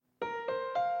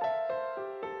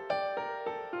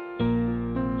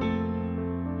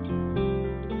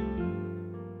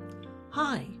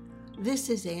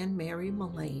This is Anne Mary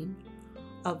Mullane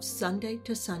of Sunday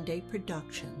to Sunday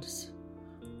Productions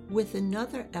with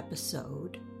another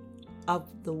episode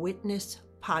of the Witness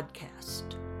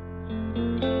Podcast.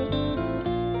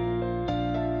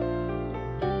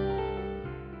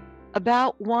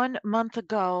 About 1 month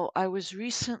ago, I was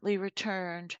recently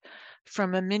returned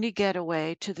from a mini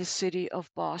getaway to the city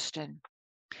of Boston.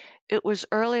 It was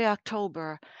early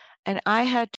October, and I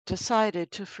had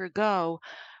decided to forgo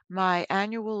my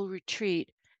annual retreat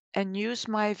and use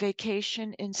my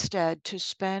vacation instead to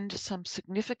spend some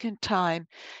significant time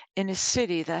in a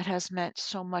city that has meant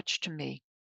so much to me.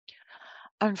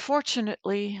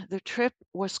 Unfortunately, the trip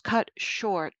was cut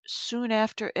short soon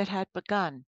after it had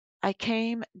begun. I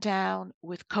came down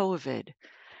with COVID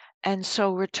and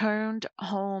so returned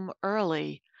home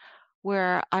early,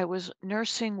 where I was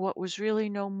nursing what was really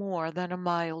no more than a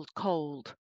mild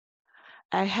cold.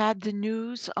 I had the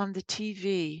news on the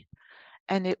TV,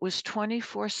 and it was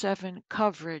 24/7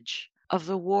 coverage of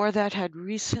the war that had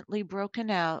recently broken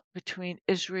out between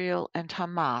Israel and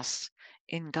Hamas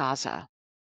in Gaza.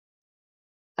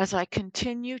 As I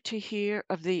continue to hear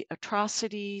of the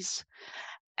atrocities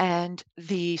and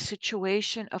the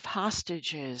situation of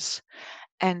hostages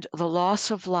and the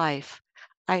loss of life,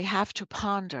 I have to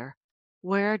ponder,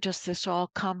 where does this all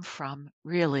come from,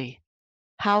 really?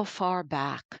 How far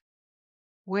back?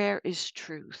 Where is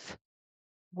truth?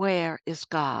 Where is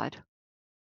God?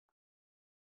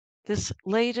 This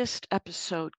latest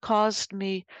episode caused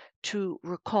me to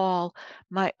recall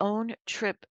my own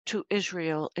trip to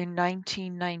Israel in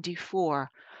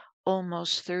 1994,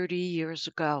 almost 30 years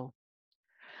ago.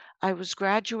 I was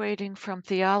graduating from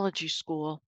theology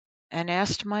school and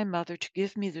asked my mother to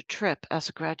give me the trip as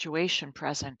a graduation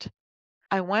present.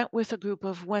 I went with a group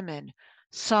of women,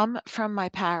 some from my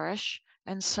parish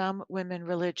and some women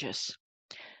religious.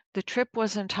 The trip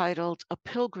was entitled A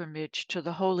Pilgrimage to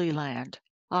the Holy Land.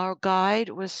 Our guide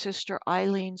was Sister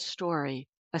Eileen Story,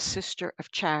 a sister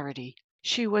of charity.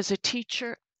 She was a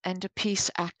teacher and a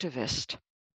peace activist.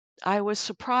 I was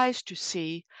surprised to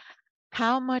see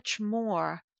how much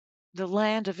more the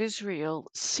land of Israel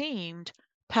seemed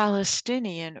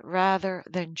Palestinian rather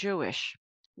than Jewish.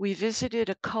 We visited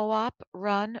a co-op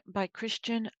run by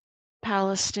Christian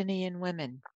Palestinian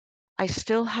women. I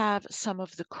still have some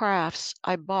of the crafts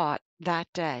I bought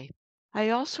that day. I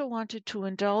also wanted to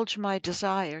indulge my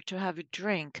desire to have a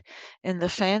drink in the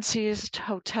fanciest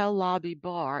hotel lobby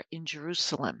bar in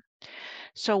Jerusalem.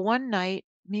 So one night,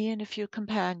 me and a few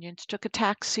companions took a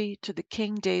taxi to the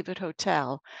King David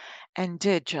Hotel and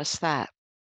did just that.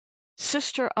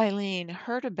 Sister Eileen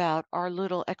heard about our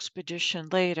little expedition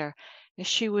later, and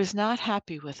she was not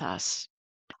happy with us.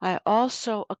 I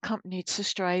also accompanied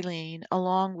Sister Eileen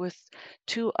along with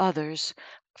two others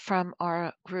from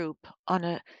our group on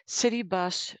a city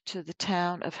bus to the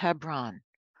town of Hebron.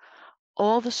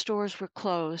 All the stores were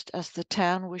closed as the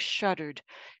town was shuttered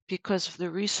because of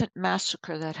the recent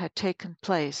massacre that had taken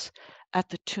place at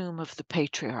the Tomb of the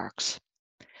Patriarchs.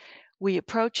 We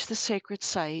approached the sacred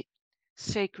site,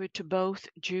 sacred to both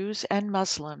Jews and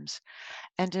Muslims,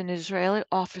 and an Israeli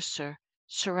officer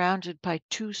surrounded by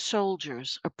two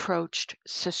soldiers approached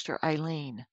Sister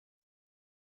Eileen.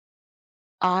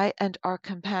 I and our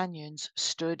companions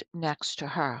stood next to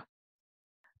her.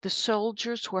 The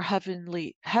soldiers were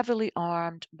heavily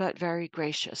armed but very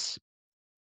gracious.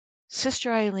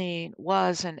 Sister Eileen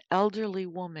was an elderly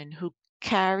woman who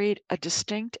carried a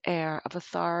distinct air of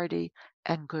authority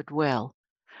and goodwill.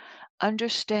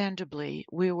 Understandably,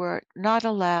 we were not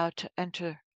allowed to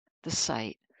enter the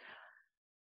site.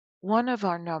 One of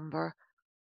our number,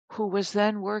 who was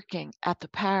then working at the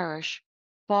parish,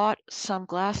 bought some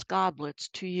glass goblets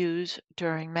to use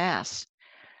during Mass.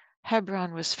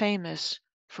 Hebron was famous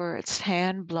for its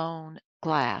hand-blown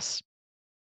glass.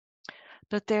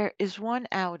 But there is one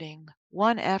outing,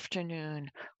 one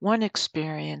afternoon, one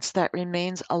experience that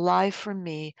remains alive for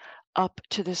me up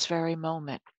to this very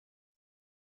moment.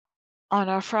 On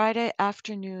our Friday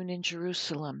afternoon in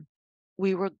Jerusalem,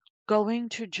 we were going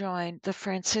to join the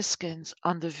Franciscans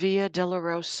on the Via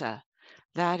Dolorosa,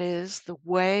 that is, the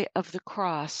way of the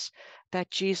cross that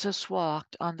Jesus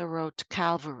walked on the road to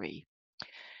Calvary.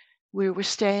 We were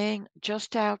staying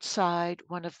just outside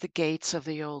one of the gates of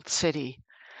the old city.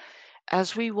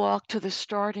 As we walked to the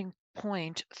starting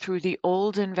point through the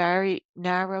old and very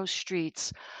narrow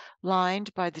streets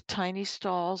lined by the tiny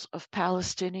stalls of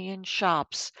Palestinian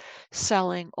shops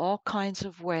selling all kinds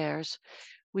of wares,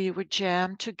 we were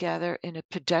jammed together in a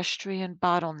pedestrian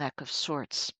bottleneck of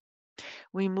sorts.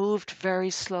 We moved very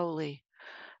slowly.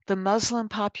 The Muslim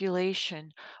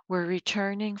population were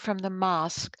returning from the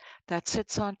mosque that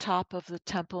sits on top of the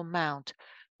Temple Mount,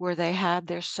 where they had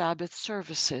their Sabbath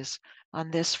services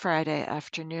on this Friday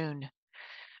afternoon.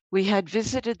 We had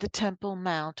visited the Temple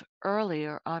Mount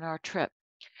earlier on our trip.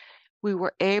 We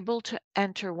were able to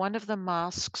enter one of the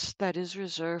mosques that is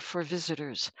reserved for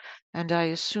visitors, and I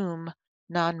assume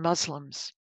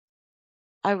non-Muslims.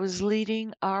 I was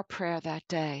leading our prayer that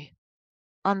day.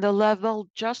 On the level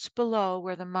just below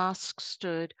where the mosque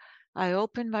stood, I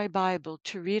opened my Bible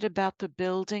to read about the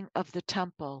building of the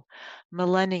temple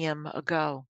millennium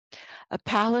ago. A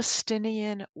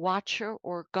Palestinian watcher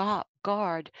or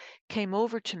guard came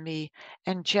over to me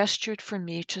and gestured for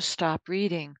me to stop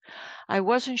reading. I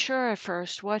wasn't sure at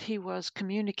first what he was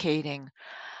communicating.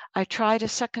 I tried a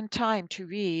second time to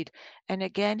read, and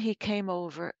again he came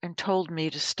over and told me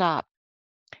to stop.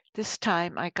 This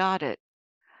time I got it.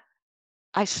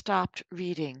 I stopped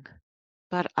reading,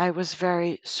 but I was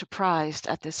very surprised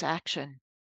at this action.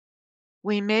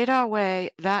 We made our way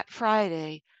that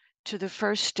Friday to the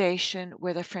first station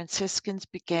where the Franciscans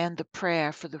began the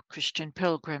prayer for the Christian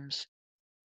pilgrims.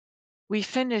 We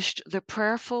finished the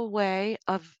prayerful way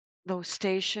of those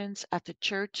stations at the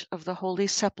Church of the Holy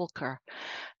Sepulchre,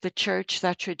 the church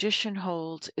that tradition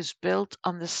holds is built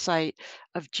on the site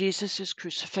of Jesus'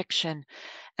 crucifixion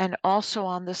and also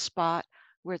on the spot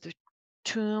where the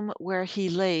tomb where he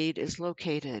laid is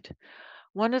located.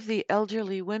 One of the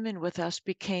elderly women with us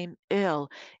became ill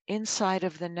inside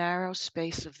of the narrow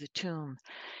space of the tomb.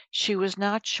 She was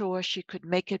not sure she could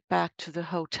make it back to the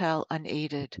hotel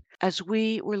unaided. As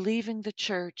we were leaving the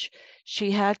church,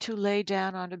 she had to lay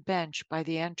down on a bench by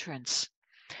the entrance.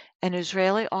 An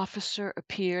Israeli officer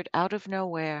appeared out of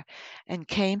nowhere and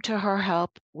came to her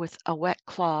help with a wet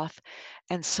cloth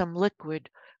and some liquid,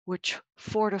 which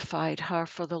fortified her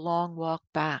for the long walk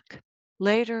back.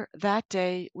 Later that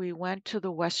day, we went to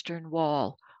the Western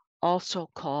Wall, also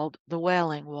called the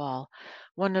Wailing Wall,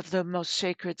 one of the most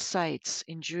sacred sites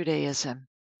in Judaism.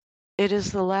 It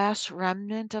is the last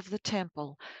remnant of the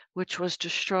temple, which was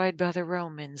destroyed by the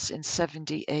Romans in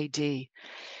 70 AD.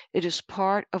 It is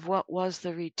part of what was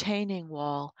the retaining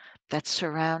wall that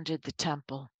surrounded the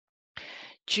temple.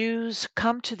 Jews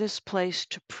come to this place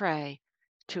to pray,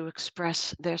 to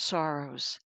express their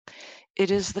sorrows. It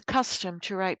is the custom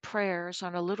to write prayers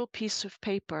on a little piece of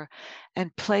paper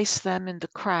and place them in the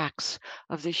cracks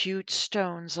of the huge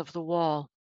stones of the wall.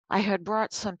 I had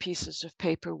brought some pieces of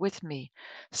paper with me,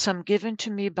 some given to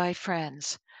me by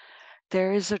friends.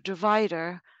 There is a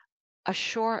divider, a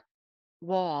short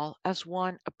wall as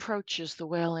one approaches the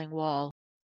Wailing Wall.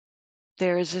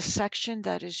 There is a section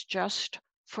that is just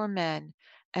for men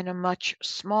and a much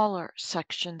smaller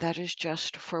section that is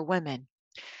just for women.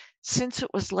 Since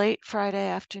it was late Friday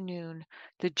afternoon,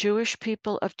 the Jewish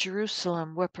people of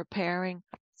Jerusalem were preparing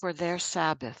for their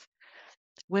Sabbath.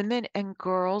 Women and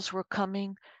girls were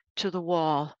coming to the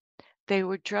wall. They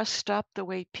were dressed up the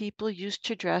way people used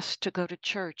to dress to go to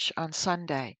church on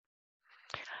Sunday.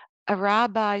 A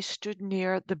rabbi stood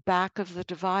near the back of the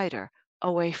divider,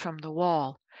 away from the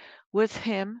wall. With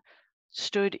him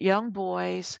stood young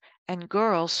boys, and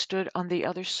girls stood on the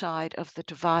other side of the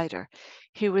divider.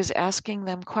 He was asking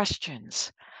them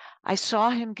questions. I saw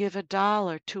him give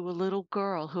 $1 to a little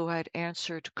girl who had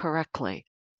answered correctly.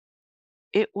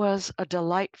 It was a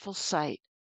delightful sight.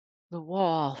 The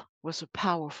wall was a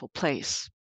powerful place.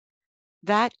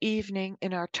 That evening,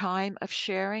 in our time of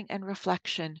sharing and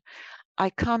reflection,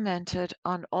 I commented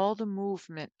on all the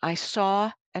movement I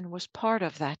saw and was part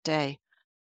of that day.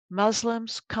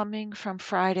 Muslims coming from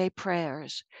Friday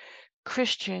prayers,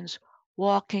 Christians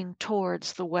walking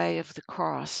towards the way of the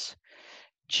cross,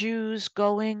 Jews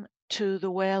going to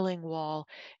the Wailing Wall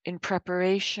in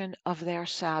preparation of their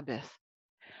Sabbath.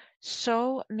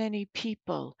 So many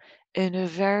people in a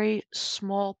very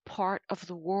small part of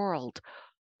the world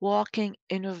walking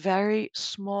in a very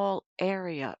small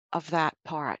area of that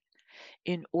part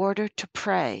in order to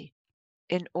pray,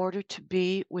 in order to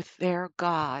be with their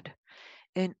God,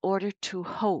 in order to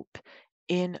hope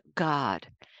in God,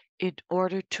 in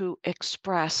order to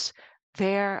express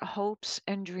their hopes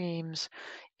and dreams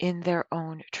in their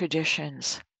own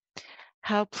traditions.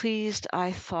 How pleased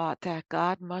I thought that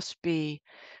God must be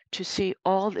to see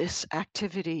all this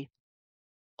activity,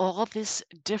 all this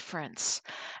difference,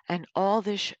 and all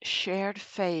this shared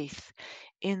faith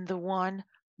in the one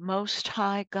Most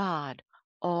High God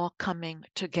all coming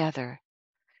together.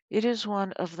 It is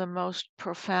one of the most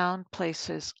profound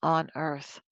places on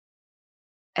earth.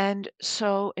 And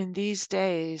so in these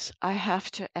days, I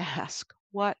have to ask,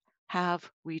 what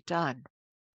have we done?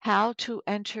 How to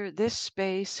enter this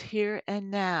space here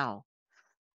and now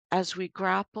as we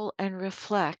grapple and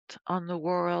reflect on the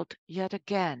world yet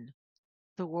again,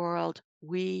 the world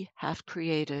we have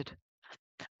created.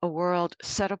 a world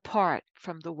set apart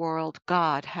from the world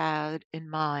God had in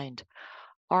mind,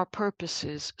 our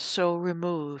purposes so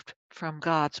removed from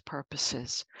God's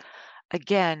purposes.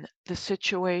 Again, the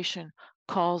situation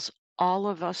calls all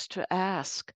of us to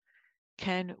ask,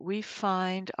 can we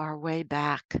find our way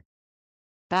back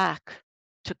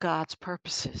to God's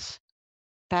purposes,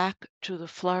 back to the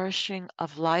flourishing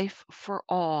of life for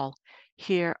all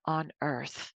here on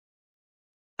earth?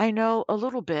 I know a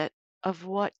little bit of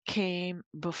what came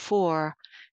before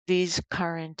these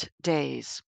current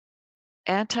days.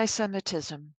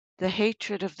 Anti-Semitism, the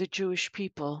hatred of the Jewish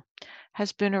people,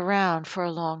 has been around for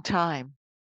a long time.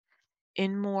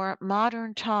 In more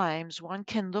modern times, one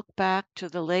can look back to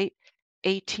the late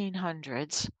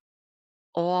 1800s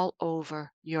all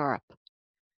over Europe.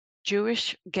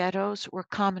 Jewish ghettos were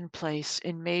commonplace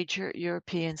in major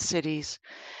European cities,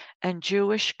 and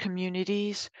Jewish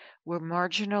communities were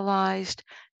marginalized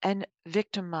and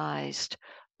victimized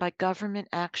by government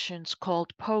actions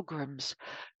called pogroms,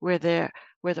 where the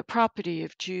property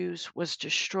of Jews was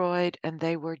destroyed and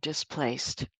they were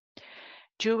displaced.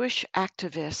 Jewish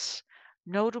activists,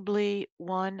 notably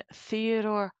one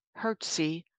Theodor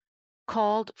Herzl,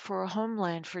 called for a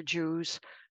homeland for Jews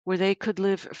where they could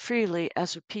live freely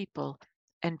as a people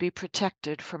and be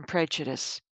protected from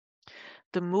prejudice.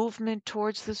 The movement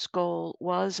towards this goal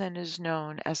was and is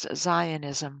known as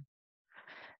Zionism.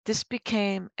 This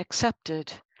became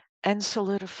accepted and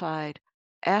solidified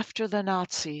after the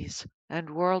Nazis and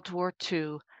World War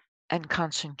II and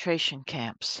concentration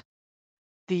camps.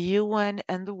 The UN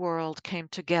and the world came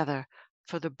together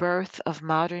for the birth of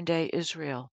modern-day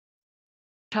Israel.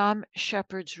 Tom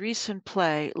Shepard's recent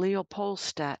play,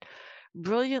 Leopoldstadt,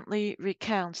 brilliantly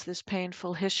recounts this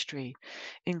painful history,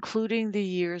 including the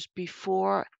years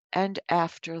before and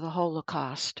after the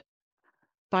Holocaust.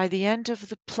 By the end of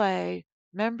the play,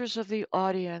 members of the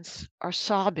audience are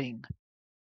sobbing.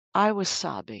 I was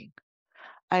sobbing.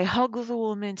 I hugged the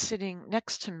woman sitting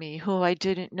next to me who I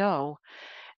didn't know,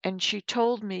 and she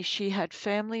told me she had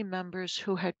family members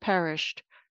who had perished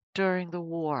during the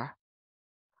war.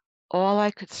 All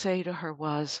I could say to her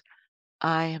was,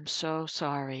 I am so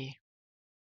sorry.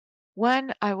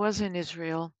 When I was in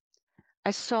Israel,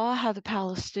 I saw how the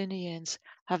Palestinians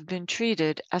have been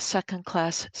treated as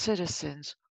second-class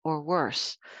citizens, or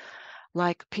worse,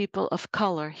 like people of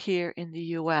color here in the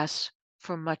U.S.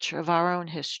 for much of our own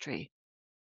history.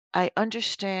 I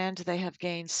understand they have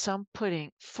gained some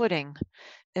footing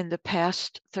in the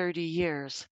past 30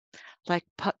 years, like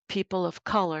people of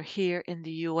color here in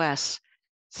the U.S.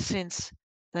 since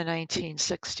the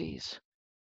 1960s.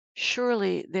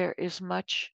 Surely there is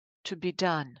much to be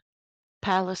done.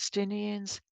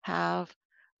 Palestinians have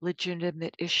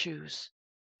legitimate issues.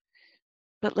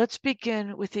 But let's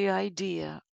begin with the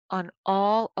idea on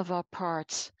all of our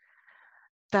parts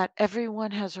that everyone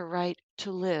has a right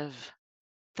to live.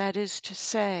 That is to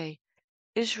say,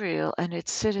 Israel and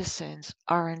its citizens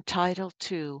are entitled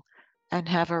to and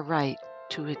have a right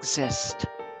to exist.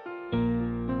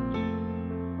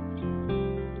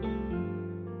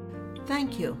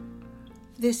 Thank you.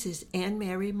 This is Anne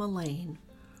Mary Mullane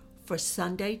for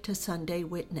Sunday to Sunday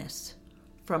Witness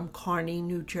from Kearny,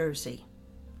 New Jersey.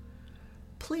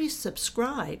 Please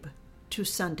subscribe to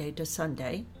Sunday to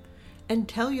Sunday and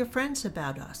tell your friends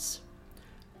about us.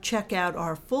 Check out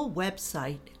our full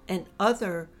website and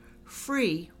other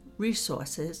free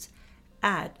resources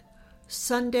at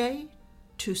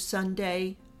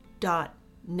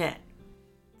sundaytosunday.net.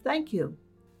 Thank you,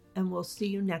 and we'll see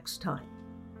you next time.